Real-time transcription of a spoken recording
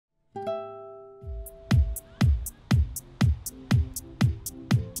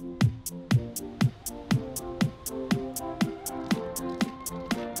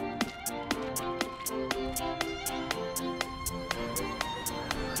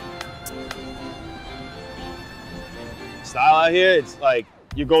style out here, it's like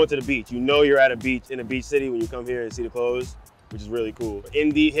you're going to the beach. You know you're at a beach in a beach city when you come here and see the clothes, which is really cool.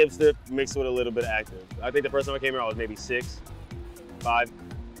 Indie hipster mixed with a little bit of active. I think the first time I came here I was maybe 6, 5,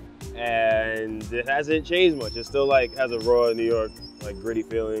 and it hasn't changed much. It still like has a raw New York, like gritty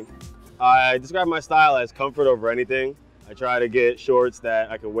feeling. I describe my style as comfort over anything. I try to get shorts that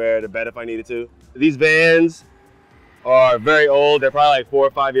I could wear to bed if I needed to. These Vans are very old. They're probably like 4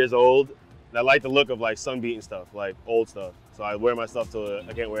 or 5 years old. And I like the look of like sun-beaten stuff, like old stuff. So I wear my stuff till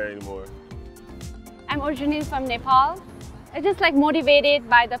I can't wear it anymore. I'm originally from Nepal. I'm just like motivated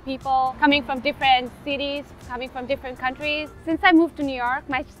by the people coming from different cities, coming from different countries. Since I moved to New York,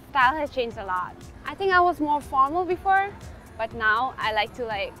 my style has changed a lot. I think I was more formal before, but now I like to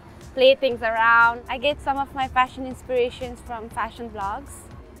like play things around. I get some of my fashion inspirations from fashion blogs.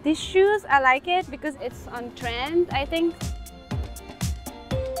 These shoes, I like it because it's on trend, I think.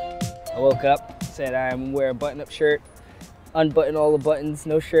 I woke up, said I'm wearing a button-up shirt, unbutton all the buttons,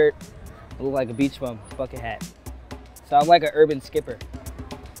 no shirt. I look like a beach bum, bucket hat. So I'm like an urban skipper.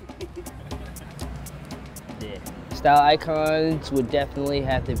 Yeah. Style icons would definitely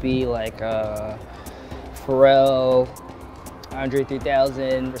have to be like Pharrell, Andre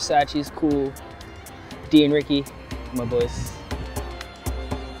 3000, Versace's cool, D and Ricky, my boys.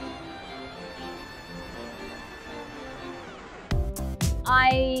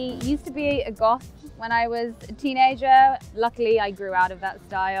 I used to be a goth when I was a teenager. Luckily, I grew out of that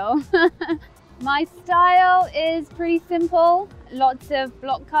style. My style is pretty simple. Lots of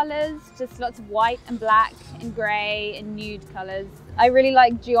block colors, just lots of white and black and gray and nude colors. I really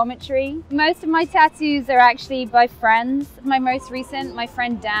like geometry. Most of my tattoos are actually by friends. My most recent, my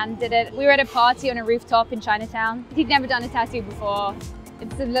friend Dan did it. We were at a party on a rooftop in Chinatown. He'd never done a tattoo before.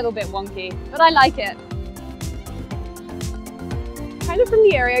 It's a little bit wonky, but I like it. Kind of from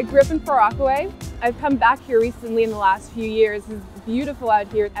the area. I grew up in Rockaway. I've come back here recently in the last few years. It's beautiful out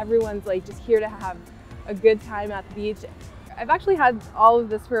here. Everyone's like just here to have a good time at the beach. I've actually had all of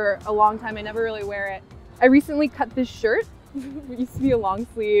this for a long time. I never really wear it. I recently cut this shirt. It used to be a long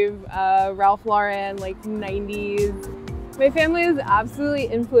sleeve, Ralph Lauren, like 90s. My family has absolutely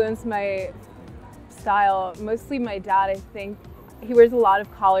influenced my style. Mostly my dad, I think. He wears a lot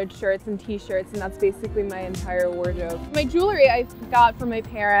of collared shirts and t-shirts, and that's basically my entire wardrobe. My jewelry I got from my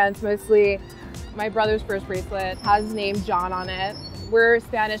parents, mostly my brother's first bracelet has the name John on it. We're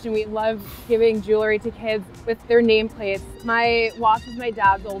Spanish and we love giving jewelry to kids with their nameplates. My watch is my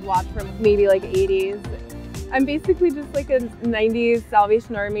dad's old watch from maybe like 80s. I'm basically just like a 90s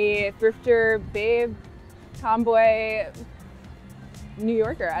Salvation Army, thrifter, babe, tomboy, New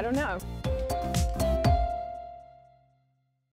Yorker, I don't know.